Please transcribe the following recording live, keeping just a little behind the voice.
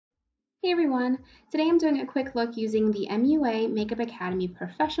Hey everyone! Today I'm doing a quick look using the MUA Makeup Academy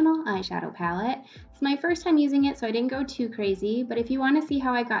Professional Eyeshadow Palette. It's my first time using it, so I didn't go too crazy, but if you want to see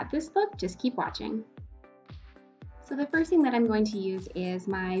how I got this look, just keep watching. So the first thing that I'm going to use is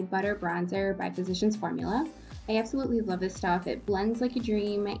my Butter Bronzer by Physicians Formula. I absolutely love this stuff. It blends like a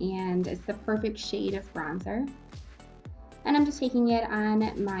dream and it's the perfect shade of bronzer. And I'm just taking it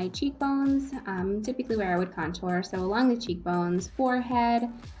on my cheekbones, typically where I would contour, so along the cheekbones, forehead,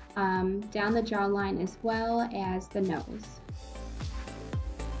 down the jawline as well as the nose.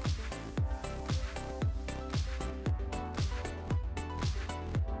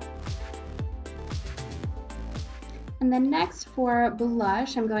 And then next for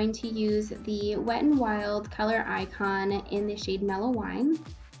blush, I'm going to use the Wet n Wild Color Icon in the shade Mellow Wine.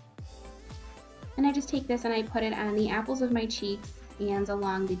 And I just take this and I put it on the apples of my cheeks and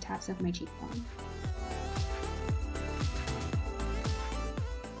along the tops of my cheekbone.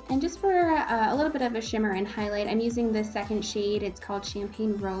 And just for a little bit of a shimmer and highlight, I'm using this second shade. It's called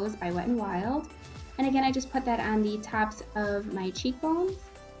Champagne Rose by Wet n Wild. And again, I just put that on the tops of my cheekbones.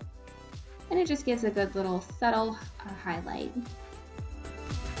 And it just gives a good little subtle highlight.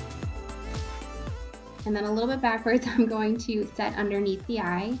 And then a little bit backwards, I'm going to set underneath the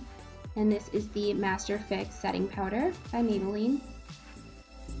eye. And this is the Master Fix Setting Powder by Maybelline.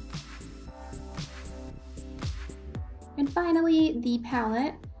 And finally, the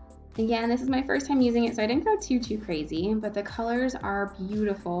palette. Again, this is my first time using it, so I didn't go too crazy, but the colors are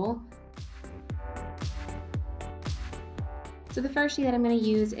beautiful. So the first shade that I'm going to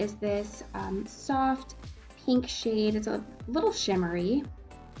use is this soft pink shade. It's a little shimmery.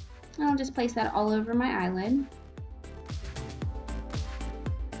 And I'll just place that all over my eyelid.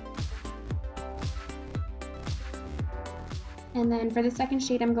 And then for the second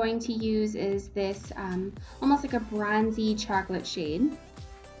shade I'm going to use is this almost like a bronzy chocolate shade.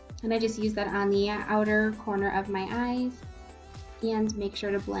 And I just use that on the outer corner of my eyes and make sure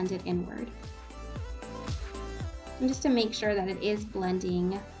to blend it inward. And just to make sure that it is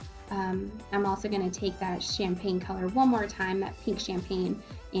blending, I'm also going to take that champagne color one more time, that pink champagne,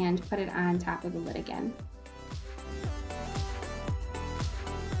 and put it on top of the lid again.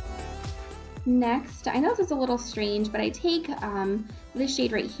 Next, I know this is a little strange, but I take this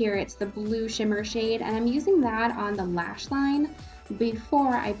shade right here, it's the blue shimmer shade, and I'm using that on the lash line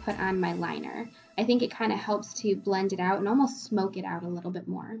before I put on my liner. I think it kind of helps to blend it out and almost smoke it out a little bit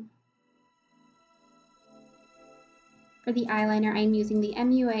more. For the eyeliner, I'm using the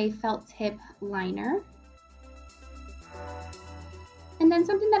MUA Felt Tip Liner. And then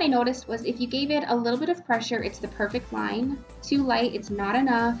something that I noticed was if you gave it a little bit of pressure, it's the perfect line. Too light, it's not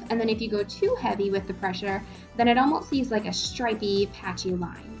enough. And then if you go too heavy with the pressure, then it almost leaves like a stripy, patchy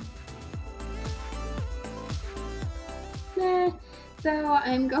line. So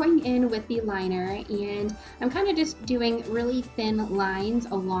I'm going in with the liner and I'm kind of just doing really thin lines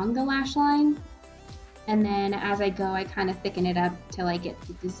along the lash line. And then as I go, I kind of thicken it up till I get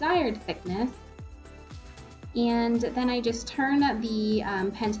the desired thickness. And then I just turn the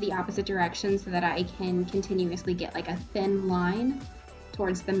pen to the opposite direction so that I can continuously get like a thin line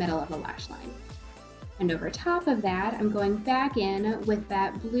towards the middle of the lash line. And over top of that, I'm going back in with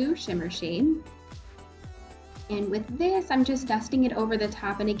that blue shimmer shade. And with this, I'm just dusting it over the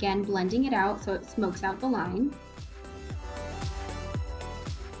top and again, blending it out so it smokes out the line.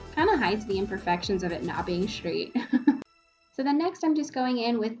 Kind of hides the imperfections of it not being straight. So then next I'm just going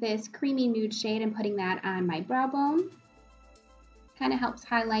in with this creamy nude shade and putting that on my brow bone. Kind of helps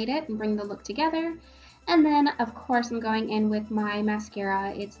highlight it and bring the look together. And then of course I'm going in with my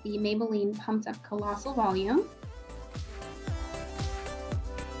mascara. It's the Maybelline Pumped Up Colossal Volume.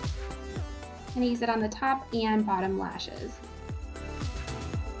 And I use it on the top and bottom lashes.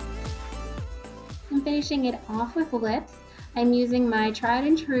 I'm finishing it off with lips. I'm using my tried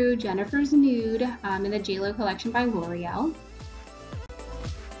and true Jennifer's Nude in the JLo collection by L'Oreal.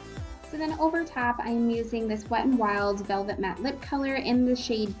 So then over top, I'm using this Wet n Wild Velvet Matte Lip Color in the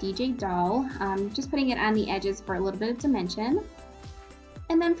shade DJ Doll, just putting it on the edges for a little bit of dimension.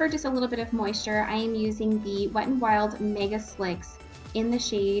 And then for just a little bit of moisture, I am using the Wet n Wild Mega Slicks in the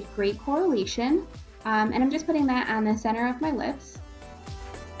shade Great Correlation, and I'm just putting that on the center of my lips.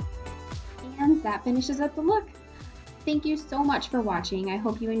 And that finishes up the look. Thank you so much for watching. I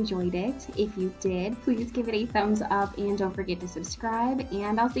hope you enjoyed it. If you did, please give it a thumbs up and don't forget to subscribe,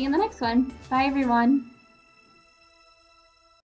 and I'll see you in the next one. Bye everyone.